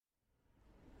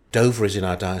Dover is in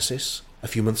our diocese. A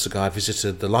few months ago I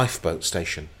visited the lifeboat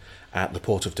station at the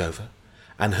port of Dover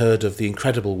and heard of the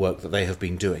incredible work that they have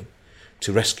been doing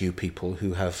to rescue people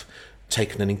who have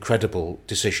taken an incredible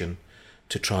decision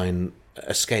to try and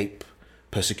escape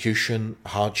persecution,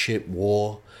 hardship,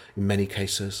 war in many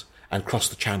cases, and cross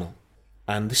the channel.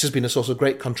 And this has been a source of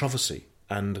great controversy,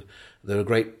 and there are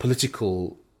great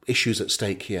political issues at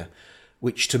stake here,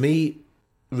 which to me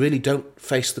really don't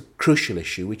face the crucial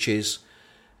issue, which is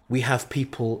we have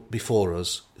people before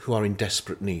us who are in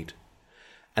desperate need.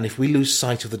 And if we lose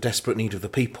sight of the desperate need of the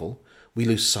people, we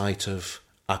lose sight of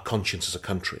our conscience as a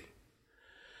country.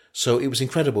 So it was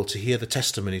incredible to hear the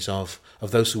testimonies of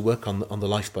those who work on the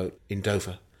lifeboat in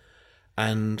Dover.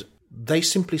 And they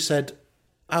simply said,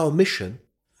 our mission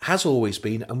has always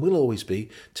been and will always be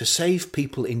to save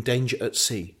people in danger at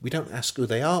sea. We don't ask who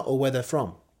they are or where they're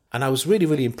from. And I was really,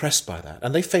 really impressed by that.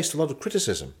 And they faced a lot of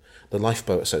criticism, the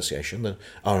Lifeboat Association, the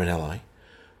RNLI,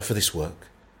 for this work.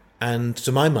 And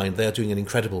to my mind, they are doing an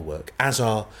incredible work, as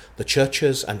are the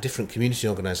churches and different community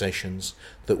organisations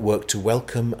that work to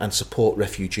welcome and support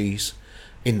refugees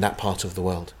in that part of the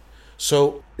world.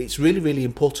 So it's really, really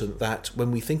important that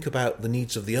when we think about the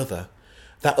needs of the other,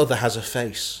 that other has a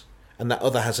face, and that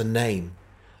other has a name,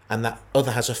 and that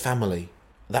other has a family.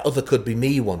 That other could be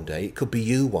me one day, it could be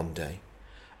you one day.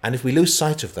 And if we lose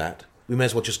sight of that, we may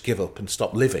as well just give up and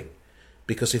stop living.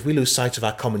 Because if we lose sight of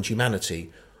our common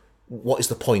humanity, what is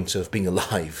the point of being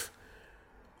alive?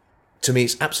 To me,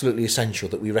 it's absolutely essential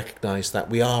that we recognise that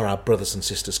we are our brothers and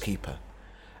sisters' keeper.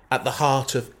 At the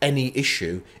heart of any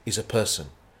issue is a person.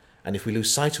 And if we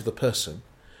lose sight of the person,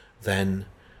 then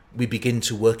we begin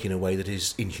to work in a way that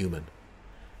is inhuman.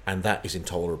 And that is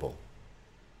intolerable.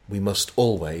 We must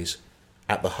always,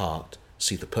 at the heart,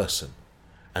 see the person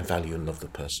and value and love the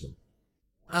person.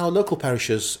 Our local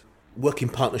parishes work in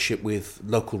partnership with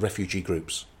local refugee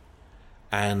groups.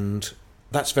 And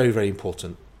that's very, very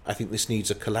important. I think this needs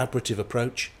a collaborative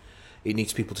approach. It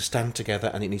needs people to stand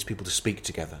together and it needs people to speak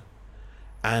together.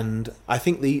 And I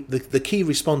think the key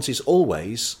response is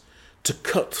always to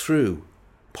cut through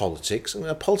politics.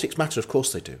 And politics matter, of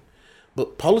course they do.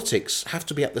 But politics have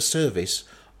to be at the service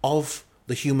of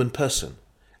the human person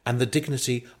and the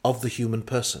dignity of the human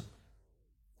person.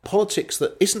 Politics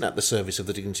that isn't at the service of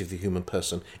the dignity of the human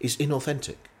person is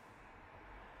inauthentic.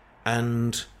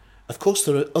 And of course,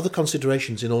 there are other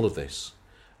considerations in all of this.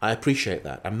 I appreciate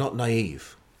that. I'm not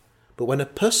naive. But when a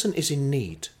person is in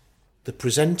need, the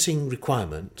presenting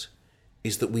requirement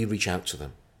is that we reach out to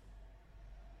them.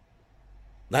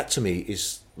 That, to me,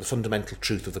 is the fundamental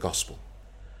truth of the gospel.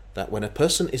 That when a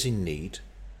person is in need,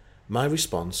 my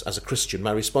response as a Christian,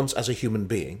 my response as a human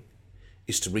being,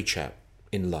 is to reach out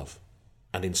in love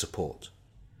and in support.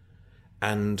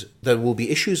 And there will be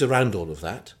issues around all of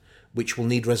that which will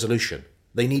need resolution.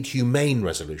 They need humane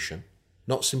resolution,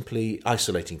 not simply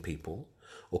isolating people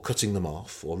or cutting them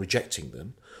off or rejecting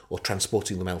them or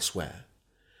transporting them elsewhere.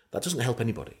 That doesn't help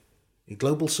anybody.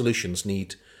 Global solutions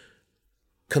need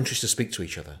countries to speak to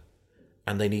each other,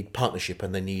 and they need partnership,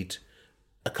 and they need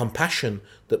a compassion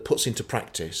that puts into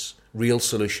practice real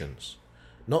solutions,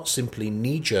 not simply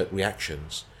knee-jerk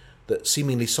reactions that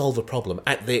seemingly solve a problem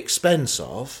at the expense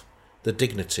of the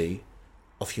dignity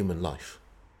of human life.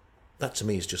 That to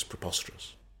me is just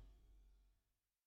preposterous.